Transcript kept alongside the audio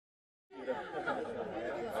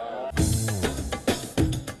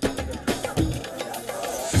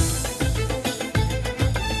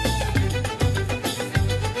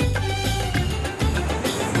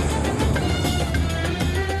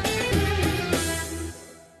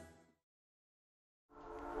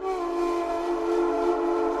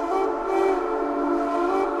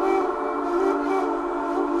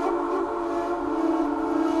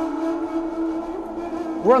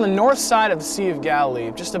We're on the north side of the Sea of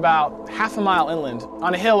Galilee, just about half a mile inland,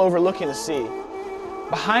 on a hill overlooking the sea.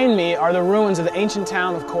 Behind me are the ruins of the ancient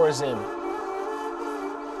town of Chorazin.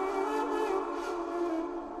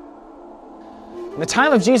 In the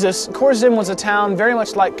time of Jesus, Chorazin was a town very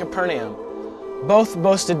much like Capernaum. Both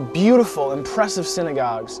boasted beautiful, impressive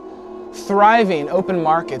synagogues, thriving open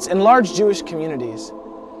markets, and large Jewish communities.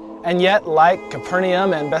 And yet, like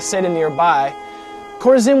Capernaum and Bethsaida nearby,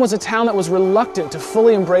 Chorazin was a town that was reluctant to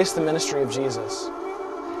fully embrace the ministry of Jesus.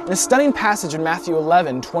 In a stunning passage in Matthew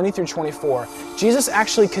 11, 20 through 24, Jesus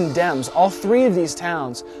actually condemns all three of these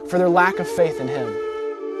towns for their lack of faith in Him.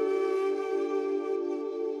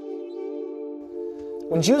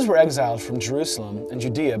 When Jews were exiled from Jerusalem and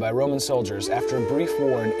Judea by Roman soldiers after a brief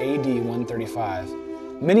war in AD 135,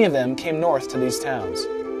 many of them came north to these towns.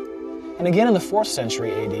 And again in the 4th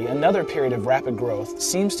century AD, another period of rapid growth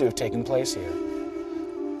seems to have taken place here.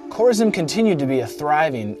 Chorazin continued to be a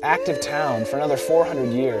thriving, active town for another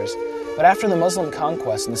 400 years, but after the Muslim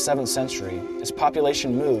conquest in the 7th century, its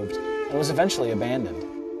population moved and was eventually abandoned.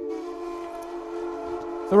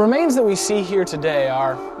 The remains that we see here today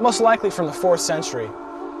are most likely from the 4th century,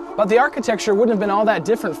 but the architecture wouldn't have been all that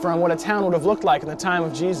different from what a town would have looked like in the time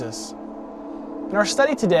of Jesus. In our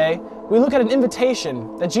study today, we look at an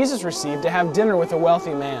invitation that Jesus received to have dinner with a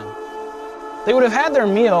wealthy man. They would have had their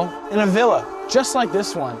meal in a villa, just like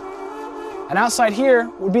this one. And outside here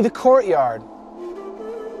would be the courtyard.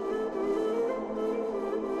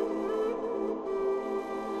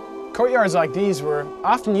 Courtyards like these were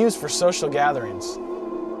often used for social gatherings,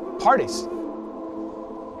 parties.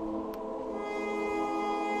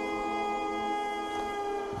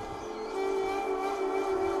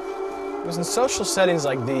 It was in social settings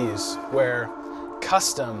like these where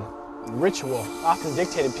custom and ritual often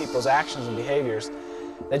dictated people's actions and behaviors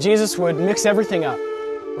that Jesus would mix everything up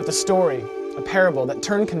with a story, a parable that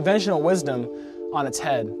turned conventional wisdom on its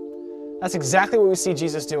head. That's exactly what we see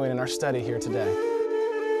Jesus doing in our study here today.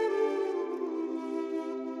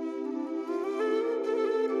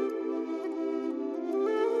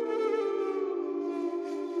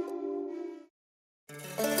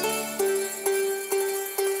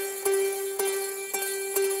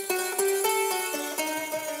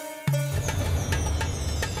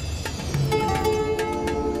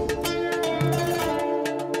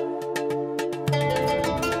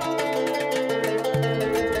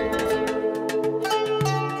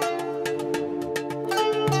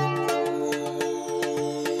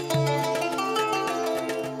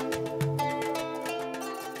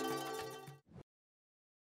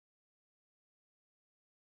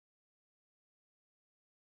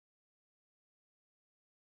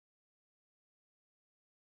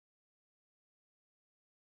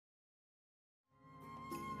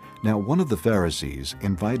 Now one of the Pharisees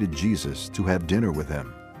invited Jesus to have dinner with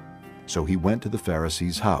him. So he went to the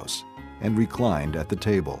Pharisee's house and reclined at the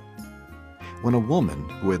table. When a woman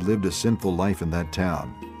who had lived a sinful life in that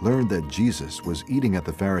town learned that Jesus was eating at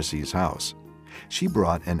the Pharisee's house, she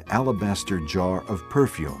brought an alabaster jar of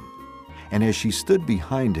perfume, and as she stood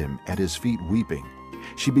behind him at his feet weeping,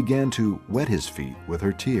 she began to wet his feet with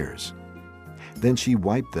her tears. Then she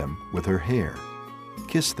wiped them with her hair,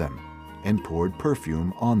 kissed them, and poured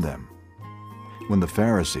perfume on them. When the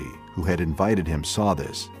Pharisee who had invited him saw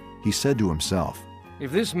this, he said to himself,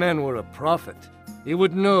 "If this man were a prophet, he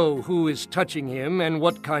would know who is touching him and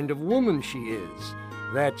what kind of woman she is,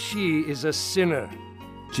 that she is a sinner."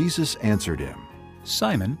 Jesus answered him,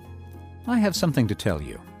 "Simon, I have something to tell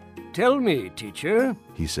you." "Tell me, teacher,"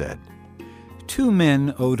 he said. 2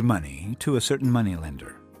 men owed money to a certain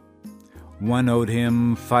moneylender. One owed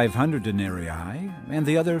him 500 denarii and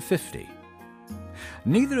the other 50.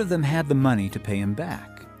 Neither of them had the money to pay him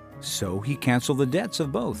back, so he canceled the debts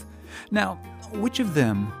of both. Now, which of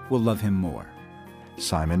them will love him more?"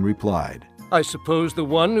 Simon replied, "I suppose the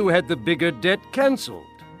one who had the bigger debt canceled."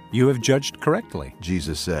 "You have judged correctly,"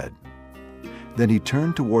 Jesus said. Then he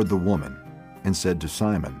turned toward the woman and said to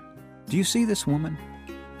Simon, "Do you see this woman?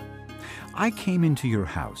 I came into your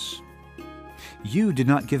house. You did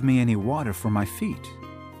not give me any water for my feet,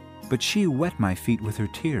 but she wet my feet with her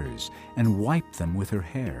tears and wiped them with her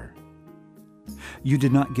hair. You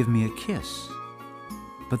did not give me a kiss,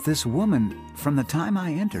 But this woman, from the time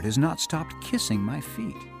I entered, has not stopped kissing my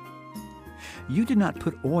feet. You did not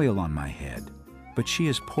put oil on my head, but she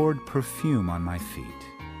has poured perfume on my feet.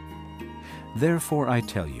 Therefore I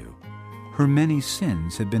tell you, her many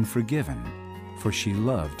sins have been forgiven, for she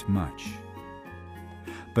loved much.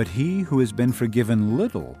 But he who has been forgiven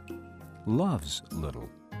little loves little.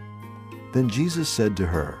 Then Jesus said to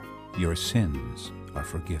her, Your sins are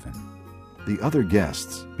forgiven. The other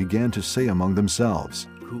guests began to say among themselves,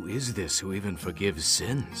 Who is this who even forgives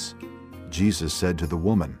sins? Jesus said to the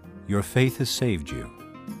woman, Your faith has saved you.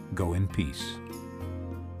 Go in peace.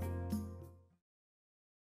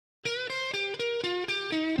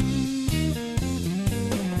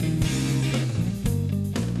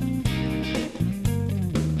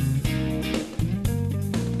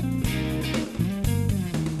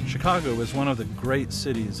 Chicago is one of the great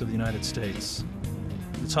cities of the United States.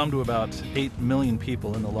 It's home to about 8 million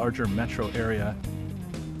people in the larger metro area,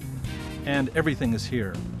 and everything is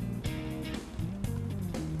here.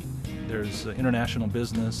 There's international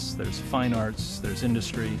business, there's fine arts, there's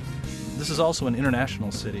industry. This is also an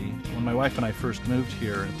international city. When my wife and I first moved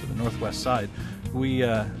here to the northwest side, we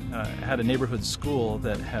had a neighborhood school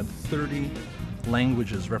that had 30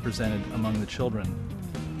 languages represented among the children.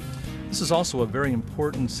 This is also a very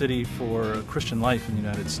important city for Christian life in the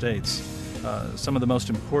United States. Some of the most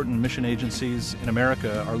important mission agencies in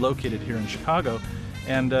America are located here in Chicago,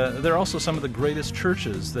 and there are also some of the greatest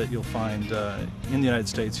churches that you'll find in the United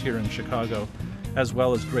States here in Chicago, as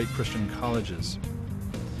well as great Christian colleges.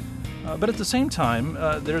 But at the same time,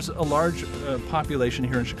 there's a large population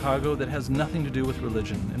here in Chicago that has nothing to do with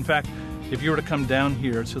religion. In fact, if you were to come down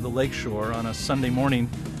here to the lakeshore on a Sunday morning,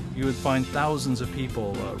 you would find thousands of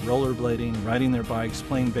people rollerblading, riding their bikes,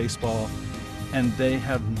 playing baseball, and they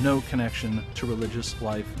have no connection to religious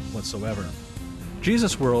life whatsoever.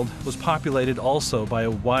 Jesus' world was populated also by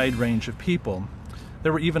a wide range of people.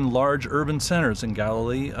 There were even large urban centers in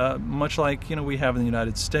Galilee, much like we have in the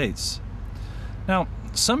United States. Now,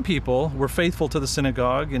 some people were faithful to the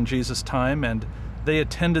synagogue in Jesus' time, and they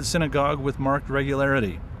attended synagogue with marked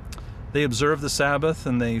regularity. They observed the Sabbath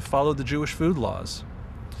and they followed the Jewish food laws.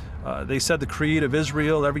 They said the Creed of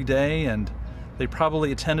Israel every day, and they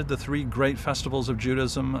probably attended the 3 great festivals of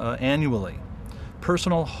Judaism annually.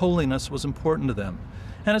 Personal holiness was important to them.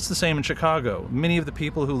 And it's the same in Chicago. Many of the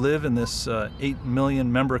people who live in this 8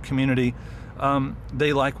 million member community,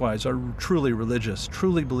 they likewise are truly religious,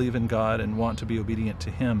 truly believe in God and want to be obedient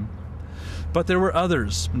to Him. But there were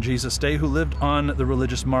others in Jesus' day who lived on the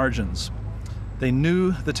religious margins. They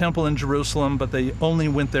knew the temple in Jerusalem, but they only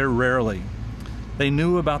went there rarely. They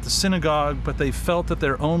knew about the synagogue, but they felt that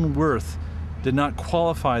their own worth did not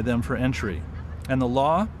qualify them for entry. And the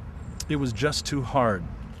law, it was just too hard.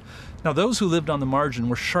 Now, those who lived on the margin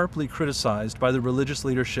were sharply criticized by the religious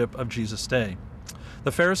leadership of Jesus' day.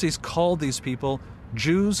 The Pharisees called these people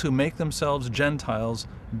Jews who make themselves Gentiles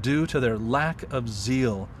due to their lack of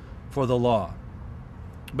zeal for the law.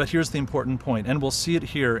 But here's the important point, and we'll see it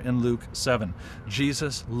here in Luke 7.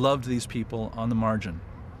 Jesus loved these people on the margin.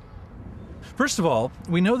 First of all,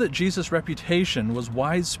 we know that Jesus' reputation was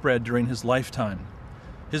widespread during his lifetime.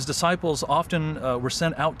 His disciples often were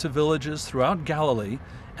sent out to villages throughout Galilee,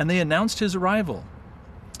 and they announced his arrival.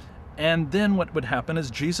 And then what would happen is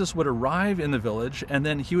Jesus would arrive in the village, and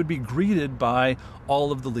then he would be greeted by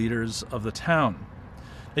all of the leaders of the town.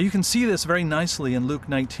 Now you can see this very nicely in Luke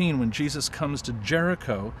 19 when Jesus comes to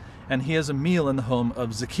Jericho, and he has a meal in the home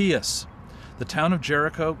of Zacchaeus. The town of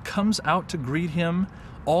Jericho comes out to greet him.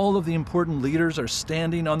 All of the important leaders are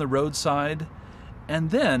standing on the roadside,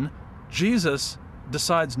 and then Jesus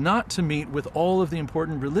decides not to meet with all of the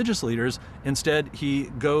important religious leaders. Instead, he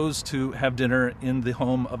goes to have dinner in the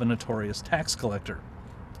home of a notorious tax collector.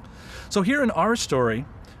 So here in our story,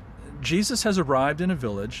 Jesus has arrived in a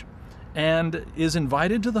village and is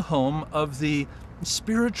invited to the home of the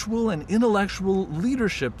spiritual and intellectual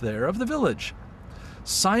leadership there of the village.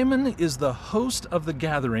 Simon is the host of the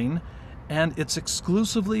gathering, and it's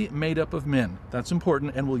exclusively made up of men. That's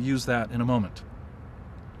important, and we'll use that in a moment.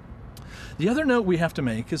 The other note we have to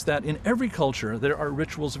make is that in every culture there are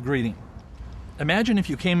rituals of greeting. Imagine if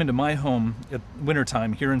you came into my home at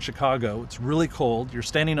wintertime here in Chicago. It's really cold, you're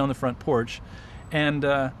standing on the front porch, and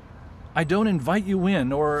I don't invite you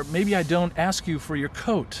in, or maybe I don't ask you for your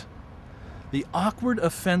coat. The awkward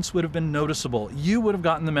offense would have been noticeable. You would have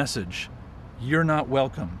gotten the message. You're not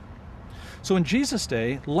welcome. So in Jesus'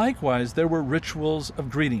 day, likewise, there were rituals of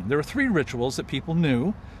greeting. There were 3 rituals that people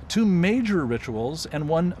knew, 2 major rituals and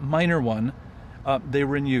 1 minor one. They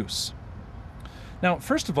were in use. Now,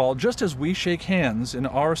 first of all, just as we shake hands in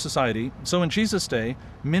our society, so in Jesus' day,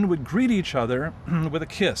 men would greet each other with a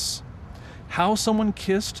kiss. How someone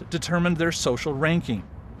kissed determined their social ranking.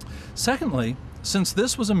 Secondly, since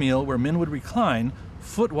this was a meal where men would recline,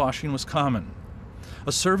 foot washing was common.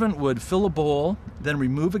 A servant would fill a bowl, then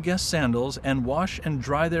remove a guest's sandals and wash and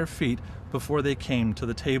dry their feet before they came to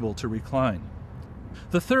the table to recline.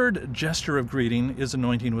 The third gesture of greeting is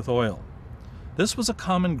anointing with oil. This was a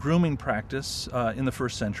common grooming practice in the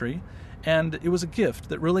first century, and it was a gift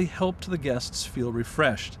that really helped the guests feel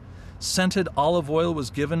refreshed. Scented olive oil was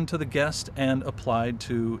given to the guest and applied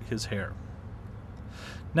to his hair.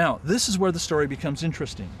 Now, this is where the story becomes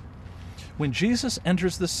interesting. When Jesus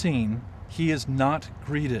enters the scene, he is not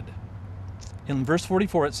greeted. In verse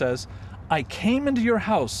 44 it says, "I came into your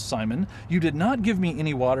house, Simon. You did not give me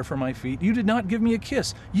any water for my feet. You did not give me a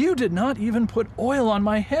kiss. You did not even put oil on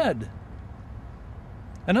my head."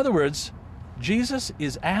 In other words, Jesus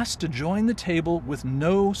is asked to join the table with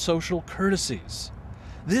no social courtesies.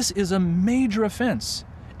 This is a major offense,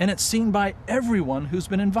 and it's seen by everyone who's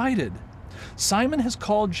been invited. Simon has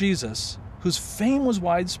called Jesus, whose fame was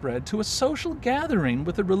widespread, to a social gathering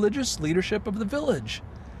with the religious leadership of the village.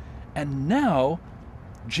 And now,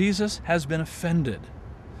 Jesus has been offended.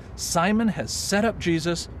 Simon has set up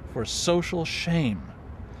Jesus for social shame.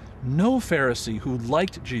 No Pharisee who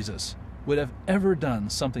liked Jesus would have ever done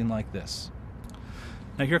something like this.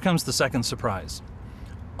 Now here comes the second surprise.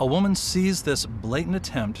 A woman sees this blatant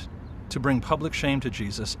attempt to bring public shame to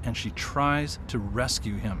Jesus, and she tries to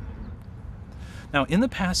rescue him. Now in the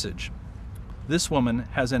passage, this woman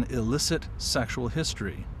has an illicit sexual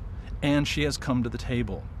history, and she has come to the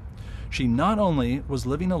table. She not only was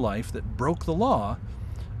living a life that broke the law,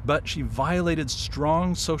 but she violated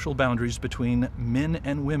strong social boundaries between men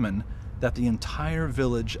and women that the entire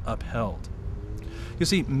village upheld. You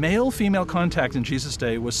see, male-female contact in Jesus'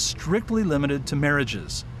 day was strictly limited to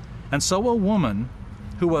marriages, and so a woman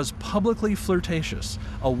who was publicly flirtatious,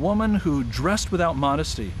 a woman who dressed without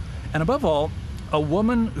modesty, and above all, a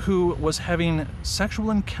woman who was having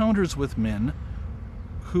sexual encounters with men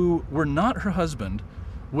who were not her husband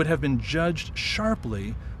would have been judged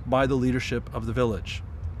sharply by the leadership of the village.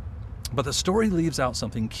 But the story leaves out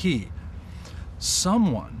something key.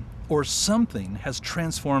 Someone or something has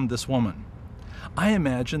transformed this woman. I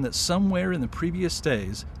imagine that somewhere in the previous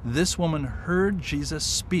days, this woman heard Jesus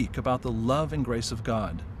speak about the love and grace of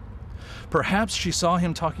God. Perhaps she saw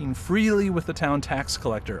him talking freely with the town tax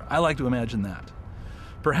collector. I like to imagine that.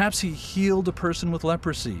 Perhaps he healed a person with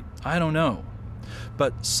leprosy. I don't know.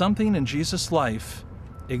 But something in Jesus' life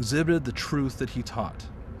exhibited the truth that he taught,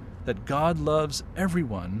 that God loves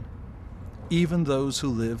everyone, even those who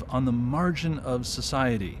live on the margin of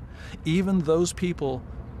society, even those people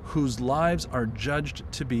whose lives are judged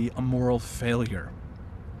to be a moral failure.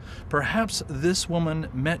 Perhaps this woman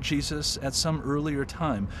met Jesus at some earlier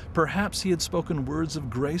time. Perhaps he had spoken words of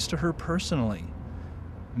grace to her personally,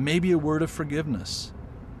 maybe a word of forgiveness,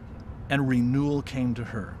 and renewal came to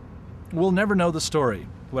her. We'll never know the story,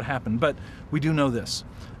 what happened, but we do know this.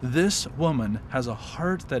 This woman has a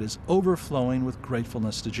heart that is overflowing with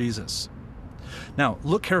gratefulness to Jesus. Now,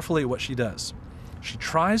 look carefully at what she does. She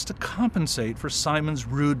tries to compensate for Simon's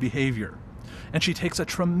rude behavior, and she takes a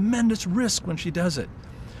tremendous risk when she does it.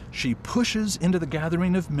 She pushes into the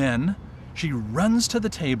gathering of men, she runs to the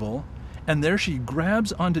table, and there she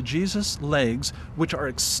grabs onto Jesus' legs, which are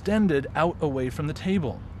extended out away from the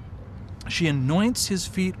table. She anoints his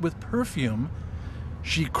feet with perfume,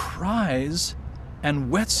 she cries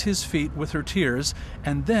and wets his feet with her tears,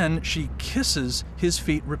 and then she kisses his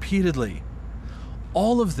feet repeatedly.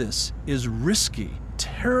 All of this is risky,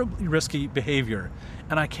 terribly risky behavior,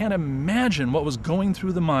 and I can't imagine what was going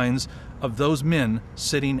through the minds of those men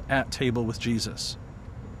sitting at table with Jesus.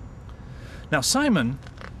 Now Simon,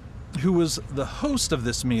 who was the host of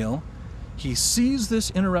this meal, he sees this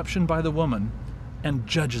interruption by the woman and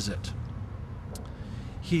judges it.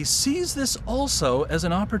 He sees this also as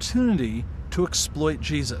an opportunity to exploit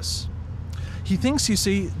Jesus. He thinks, you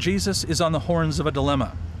see, Jesus is on the horns of a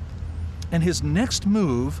dilemma, and his next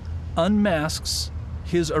move unmasks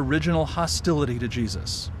his original hostility to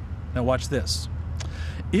Jesus. Now watch this.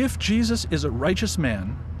 If Jesus is a righteous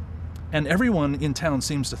man, and everyone in town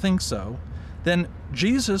seems to think so, then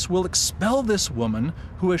Jesus will expel this woman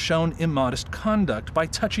who has shown immodest conduct by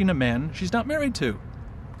touching a man she's not married to.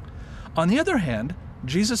 On the other hand,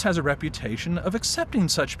 Jesus has a reputation of accepting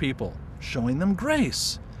such people, showing them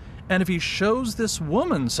grace. And if he shows this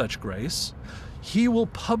woman such grace, he will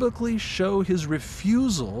publicly show his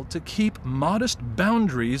refusal to keep modest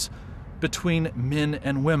boundaries between men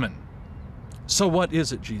and women. So what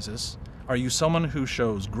is it, Jesus? Are you someone who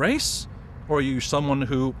shows grace, or are you someone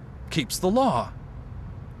who keeps the law?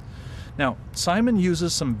 Now, Simon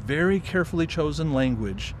uses some very carefully chosen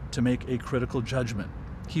language to make a critical judgment.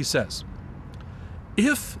 He says,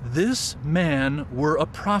 "If this man were a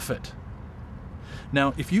prophet."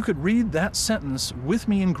 Now, if you could read that sentence with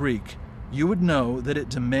me in Greek, you would know that it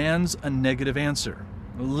demands a negative answer.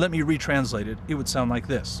 Let me retranslate it. It would sound like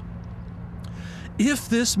this. If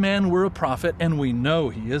this man were a prophet, and we know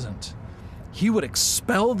he isn't, he would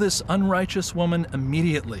expel this unrighteous woman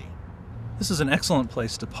immediately. This is an excellent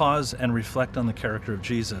place to pause and reflect on the character of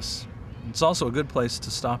Jesus. It's also a good place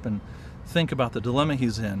to stop and think about the dilemma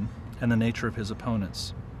he's in and the nature of his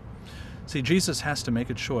opponents. See, Jesus has to make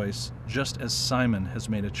a choice, just as Simon has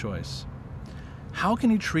made a choice. How can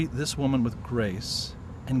he treat this woman with grace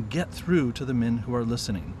and get through to the men who are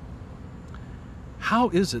listening? How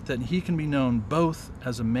is it that he can be known both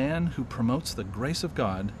as a man who promotes the grace of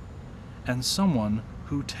God and someone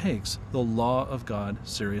who takes the law of God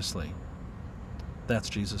seriously? That's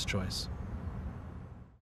Jesus' choice.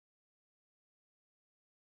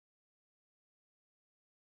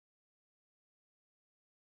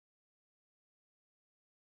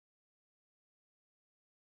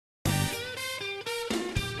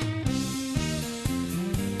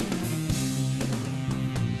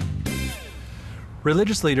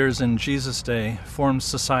 Religious leaders in Jesus' day formed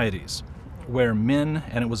societies where men,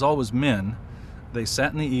 and it was always men, they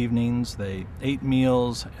sat in the evenings, they ate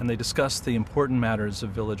meals, and they discussed the important matters of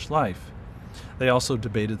village life. They also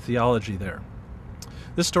debated theology there.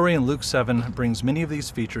 This story in Luke 7 brings many of these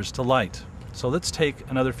features to light. So let's take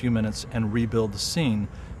another few minutes and rebuild the scene,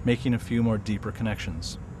 making a few more deeper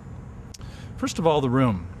connections. First of all, the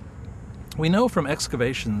room. We know from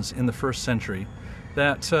excavations in the first century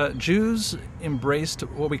that Jews embraced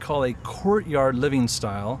what we call a courtyard living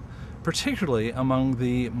style, particularly among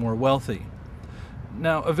the more wealthy.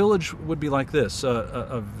 Now, a village would be like this.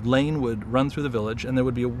 A lane would run through the village, and there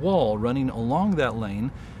would be a wall running along that lane,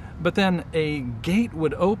 but then a gate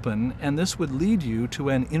would open, and this would lead you to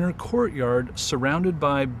an inner courtyard surrounded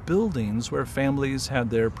by buildings where families had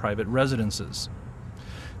their private residences.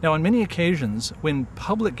 Now, on many occasions, when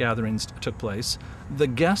public gatherings took place, the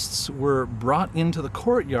guests were brought into the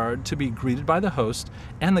courtyard to be greeted by the host,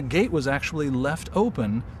 and the gate was actually left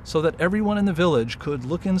open so that everyone in the village could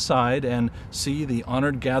look inside and see the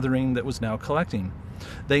honored gathering that was now collecting.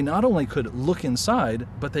 They not only could look inside,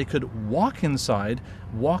 but they could walk inside,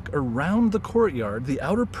 walk around the courtyard, the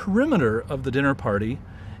outer perimeter of the dinner party,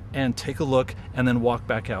 and take a look, and then walk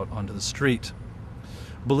back out onto the street.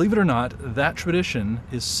 Believe it or not, that tradition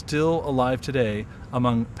is still alive today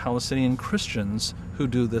among Palestinian Christians who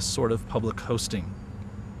do this sort of public hosting.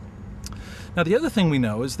 Now, the other thing we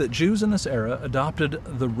know is that Jews in this era adopted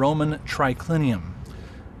the Roman triclinium.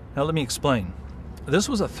 Now, let me explain. This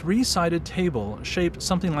was a three-sided table shaped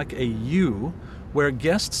something like a U, where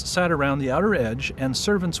guests sat around the outer edge and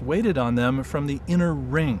servants waited on them from the inner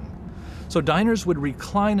ring. So diners would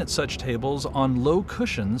recline at such tables on low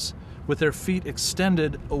cushions with their feet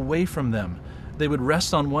extended away from them. They would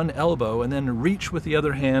rest on one elbow and then reach with the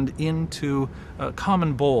other hand into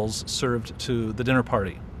common bowls served to the dinner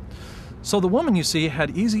party. So the woman, you see,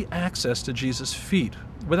 had easy access to Jesus' feet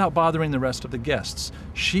without bothering the rest of the guests.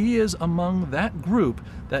 She is among that group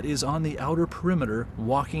that is on the outer perimeter,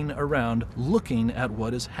 walking around, looking at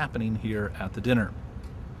what is happening here at the dinner.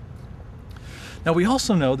 Now, we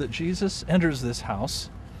also know that Jesus enters this house,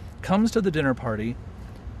 comes to the dinner party,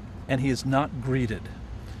 and he is not greeted.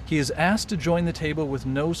 He is asked to join the table with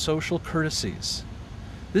no social courtesies.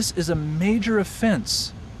 This is a major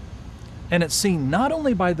offense, and it's seen not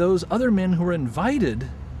only by those other men who are invited,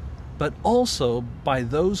 but also by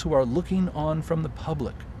those who are looking on from the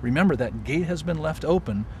public. Remember, that gate has been left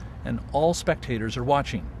open, and all spectators are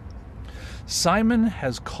watching. Simon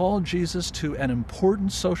has called Jesus to an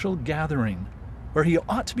important social gathering where he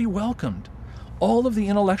ought to be welcomed. All of the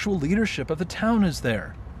intellectual leadership of the town is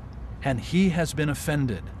there, and he has been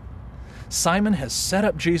offended. Simon has set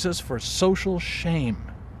up Jesus for social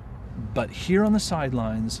shame. But here on the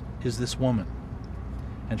sidelines is this woman,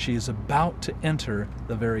 and she is about to enter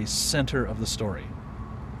the very center of the story.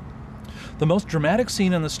 The most dramatic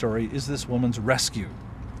scene in the story is this woman's rescue.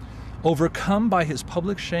 Overcome by his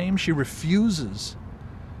public shame, she refuses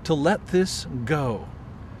to let this go.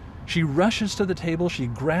 She rushes to the table, she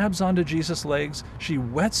grabs onto Jesus' legs, she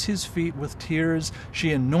wets his feet with tears,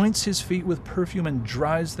 she anoints his feet with perfume and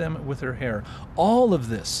dries them with her hair. All of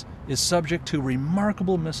this is subject to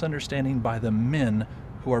remarkable misunderstanding by the men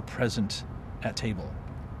who are present at table.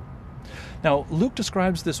 Now, Luke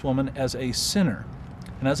describes this woman as a sinner,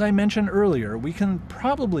 And as I mentioned earlier, we can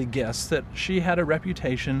probably guess that she had a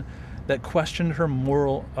reputation that questioned her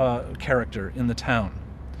moral character in the town.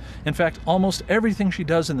 In fact, almost everything she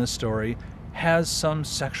does in this story has some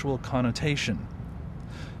sexual connotation.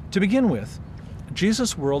 To begin with,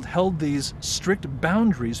 Jesus' world held these strict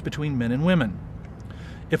boundaries between men and women.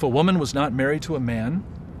 If a woman was not married to a man,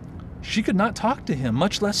 she could not talk to him,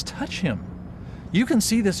 much less touch him. You can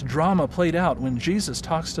see this drama played out when Jesus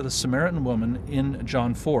talks to the Samaritan woman in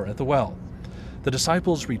John 4 at the well. The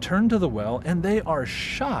disciples return to the well, and they are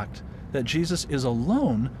shocked that Jesus is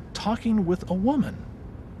alone talking with a woman.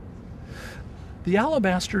 The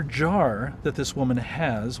alabaster jar that this woman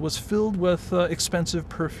has was filled with expensive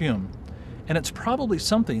perfume, and it's probably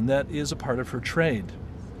something that is a part of her trade.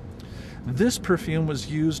 This perfume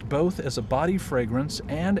was used both as a body fragrance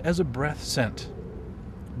and as a breath scent.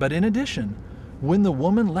 But in addition, when the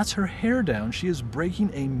woman lets her hair down, she is breaking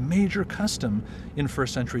a major custom in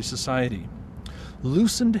first century society.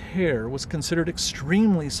 Loosened hair was considered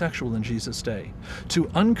extremely sexual in Jesus' day. To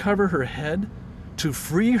uncover her head, to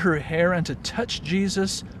free her hair, and to touch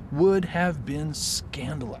Jesus would have been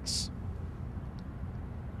scandalous.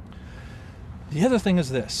 The other thing is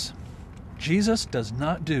this: Jesus does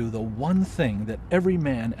not do the one thing that every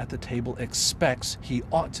man at the table expects he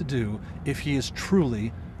ought to do if he is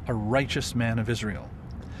truly a righteous man of Israel.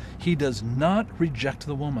 He does not reject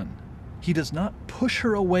the woman. He does not push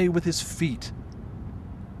her away with his feet.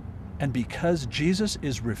 And because Jesus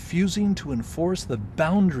is refusing to enforce the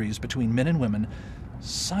boundaries between men and women,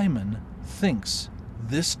 Simon thinks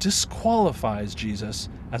this disqualifies Jesus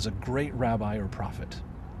as a great rabbi or prophet.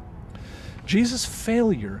 Jesus'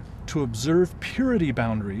 failure to observe purity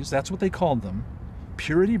boundaries, that's what they called them,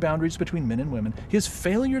 purity boundaries between men and women, his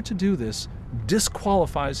failure to do this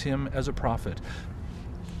disqualifies him as a prophet.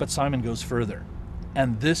 But Simon goes further,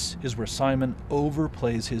 and this is where Simon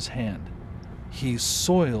overplays his hand. He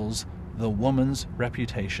soils the woman's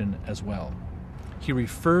reputation as well. He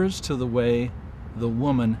refers to the way the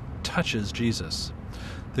woman touches Jesus.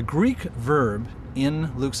 The Greek verb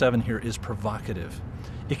in Luke 7 here is provocative.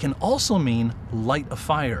 It can also mean light a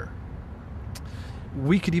fire.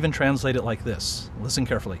 We could even translate it like this. Listen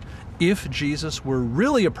carefully. If Jesus were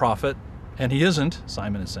really a prophet, and he isn't,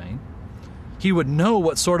 Simon is saying, he would know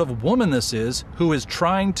what sort of woman this is who is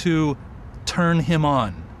trying to turn him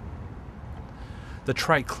on. The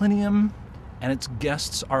triclinium and its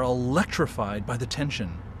guests are electrified by the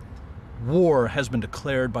tension. War has been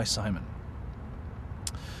declared by Simon.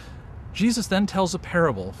 Jesus then tells a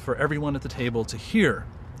parable for everyone at the table to hear.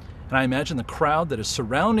 And I imagine the crowd that is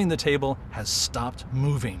surrounding the table has stopped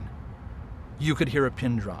moving. You could hear a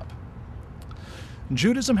pin drop.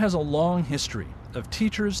 Judaism has a long history of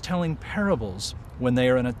teachers telling parables when they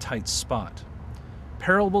are in a tight spot.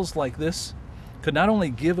 Parables like this could not only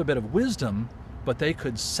give a bit of wisdom, but they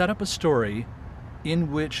could set up a story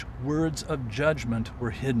in which words of judgment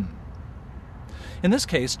were hidden. In this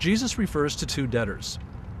case, Jesus refers to two debtors.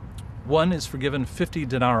 One is forgiven 50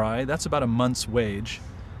 denarii, that's about a month's wage,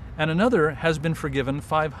 and another has been forgiven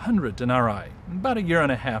 500 denarii, about a year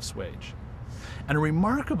and a half's wage. And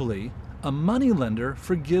remarkably, a moneylender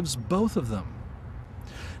forgives both of them.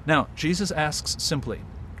 Now, Jesus asks simply,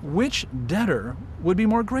 which debtor would be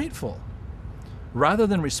more grateful? Rather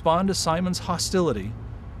than respond to Simon's hostility,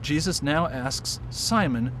 Jesus now asks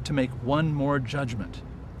Simon to make one more judgment.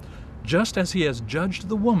 Just as he has judged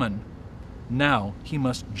the woman, now he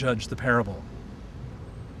must judge the parable.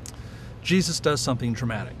 Jesus does something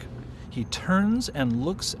dramatic. He turns and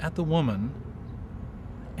looks at the woman,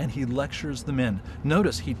 and he lectures the men.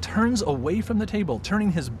 Notice, he turns away from the table,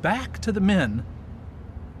 turning his back to the men,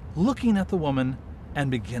 looking at the woman,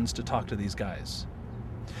 and begins to talk to these guys.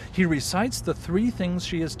 He recites the three things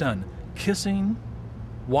she has done: kissing,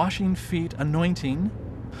 washing feet, anointing.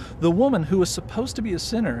 The woman, who is supposed to be a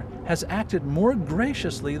sinner, has acted more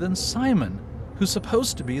graciously than Simon, who's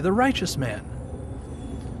supposed to be the righteous man.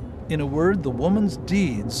 In a word, the woman's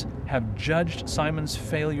deeds have judged Simon's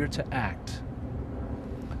failure to act.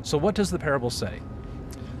 So what does the parable say?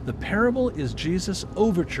 The parable is Jesus'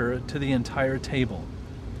 overture to the entire table.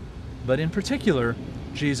 But in particular,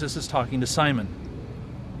 Jesus is talking to Simon.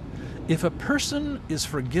 If a person is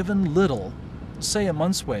forgiven little, say a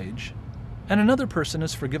month's wage, and another person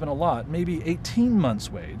is forgiven a lot, maybe 18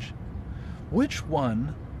 months' wage, which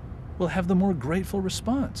one will have the more grateful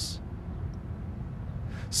response?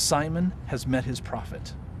 Simon has met his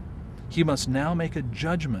prophet. He must now make a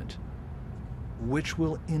judgment which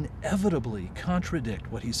will inevitably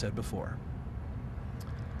contradict what he said before.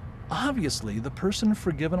 Obviously, the person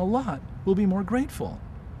forgiven a lot will be more grateful.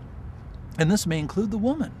 And this may include the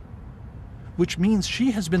woman. which means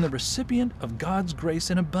she has been the recipient of God's grace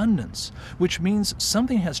in abundance, which means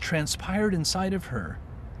something has transpired inside of her,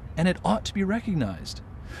 and it ought to be recognized.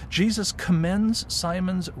 Jesus commends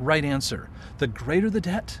Simon's right answer. The greater the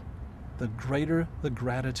debt, the greater the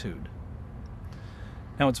gratitude.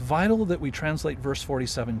 Now, it's vital that we translate verse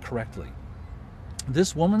 47 correctly.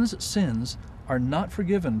 This woman's sins are not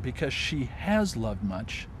forgiven because she has loved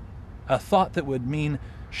much, a thought that would mean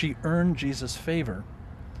she earned Jesus' favor,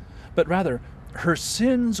 but rather, her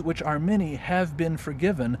sins, which are many, have been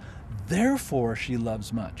forgiven, therefore she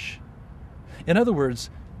loves much. In other words,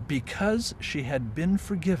 because she had been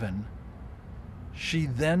forgiven, she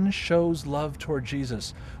then shows love toward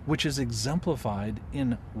Jesus, which is exemplified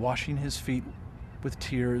in washing his feet with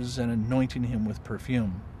tears and anointing him with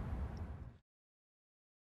perfume.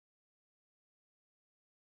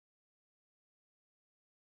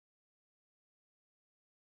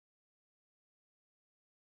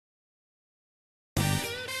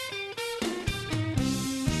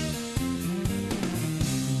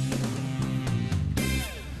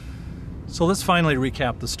 So let's finally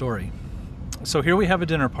recap the story. So here we have a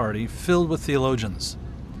dinner party filled with theologians,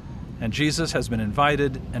 and Jesus has been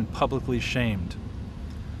invited and publicly shamed.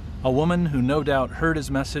 A woman who no doubt heard his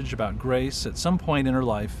message about grace at some point in her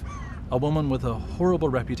life, a woman with a horrible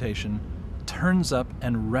reputation, turns up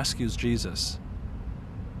and rescues Jesus.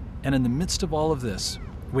 And in the midst of all of this,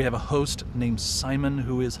 we have a host named Simon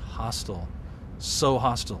who is hostile, so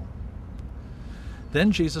hostile.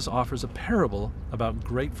 Then Jesus offers a parable about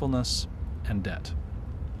gratefulness and debt.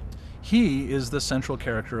 He is the central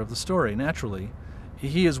character of the story. Naturally,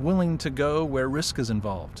 he is willing to go where risk is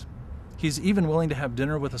involved. He's even willing to have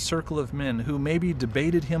dinner with a circle of men who maybe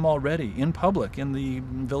debated him already in public in the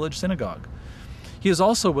village synagogue. He is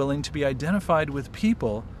also willing to be identified with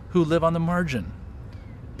people who live on the margin.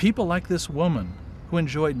 People like this woman who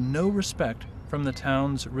enjoyed no respect from the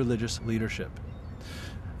town's religious leadership.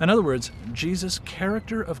 In other words, Jesus'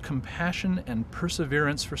 character of compassion and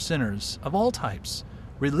perseverance for sinners of all types,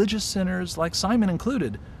 religious sinners like Simon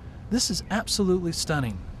included, this is absolutely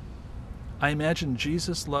stunning. I imagine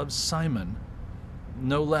Jesus loves Simon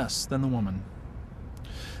no less than the woman.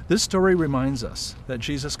 This story reminds us that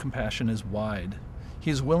Jesus' compassion is wide. He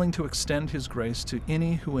is willing to extend his grace to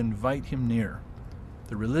any who invite him near.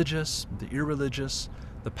 The religious, the irreligious,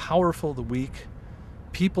 the powerful, the weak,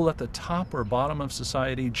 people at the top or bottom of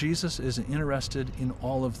society, Jesus is interested in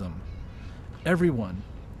all of them. Everyone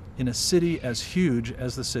in a city as huge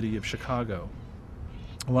as the city of Chicago.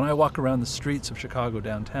 When I walk around the streets of Chicago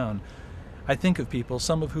downtown, I think of people,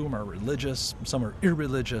 some of whom are religious, some are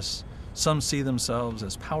irreligious, some see themselves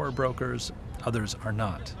as power brokers, others are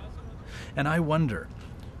not. And I wonder,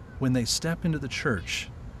 when they step into the church,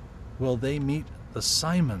 will they meet the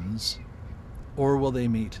Simons or will they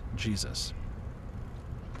meet Jesus?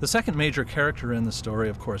 The second major character in the story,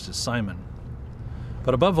 of course, is Simon.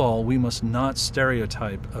 But above all, we must not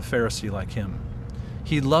stereotype a Pharisee like him.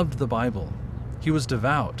 He loved the Bible. He was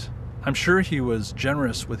devout. I'm sure he was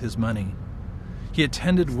generous with his money. He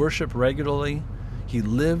attended worship regularly. He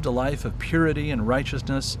lived a life of purity and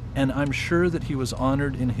righteousness, and I'm sure that he was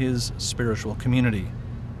honored in his spiritual community.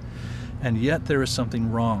 And yet there is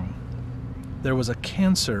something wrong. There was a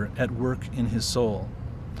cancer at work in his soul.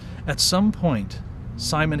 At some point,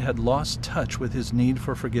 Simon had lost touch with his need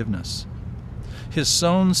for forgiveness. His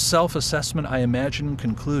own self-assessment, I imagine,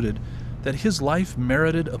 concluded that his life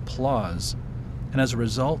merited applause, and as a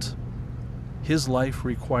result, his life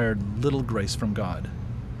required little grace from God.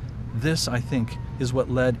 This, I think, is what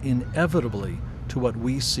led inevitably to what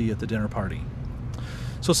we see at the dinner party.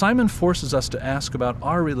 So Simon forces us to ask about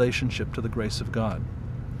our relationship to the grace of God.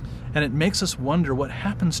 And it makes us wonder what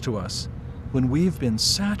happens to us when we've been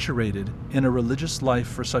saturated in a religious life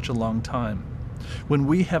for such a long time, when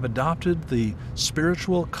we have adopted the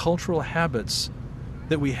spiritual, cultural habits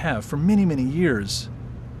that we have for many, many years,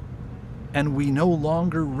 and we no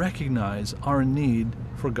longer recognize our need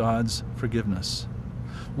for God's forgiveness.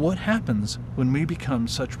 What happens when we become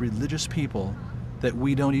such religious people that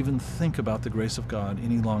we don't even think about the grace of God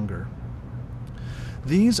any longer?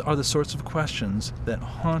 These are the sorts of questions that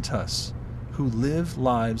haunt us who live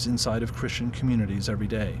lives inside of Christian communities every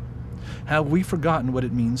day. Have we forgotten what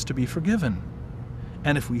it means to be forgiven?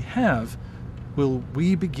 And if we have, will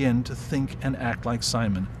we begin to think and act like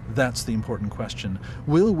Simon? That's the important question.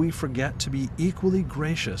 Will we forget to be equally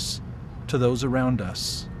gracious to those around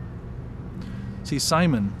us? See,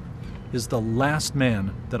 Simon is the last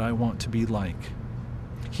man that I want to be like.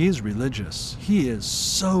 He is religious. He is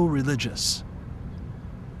so religious.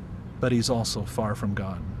 But he's also far from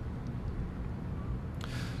God.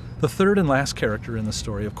 The third and last character in the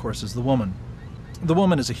story, of course, is the woman. The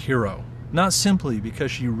woman is a hero, not simply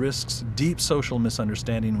because she risks deep social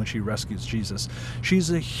misunderstanding when she rescues Jesus.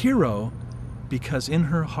 She's a hero because in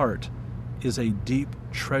her heart is a deep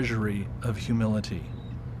treasury of humility.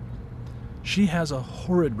 She has a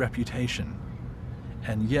horrid reputation,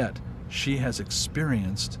 and yet she has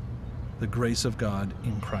experienced the grace of God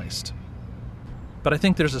in Christ. But I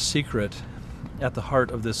think there's a secret at the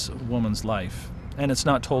heart of this woman's life, and it's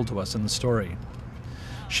not told to us in the story.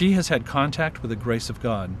 She has had contact with the grace of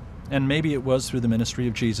God, and maybe it was through the ministry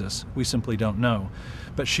of Jesus. We simply don't know.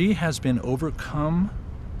 But she has been overcome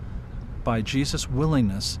by Jesus'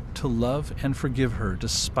 willingness to love and forgive her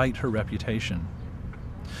despite her reputation.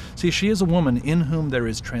 See, she is a woman in whom there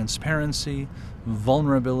is transparency,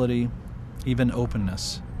 vulnerability, even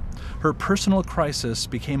openness. Her personal crisis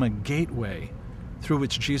became a gateway through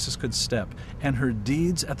which Jesus could step, and her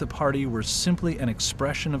deeds at the party were simply an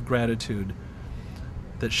expression of gratitude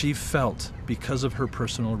that she felt because of her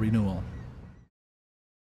personal renewal.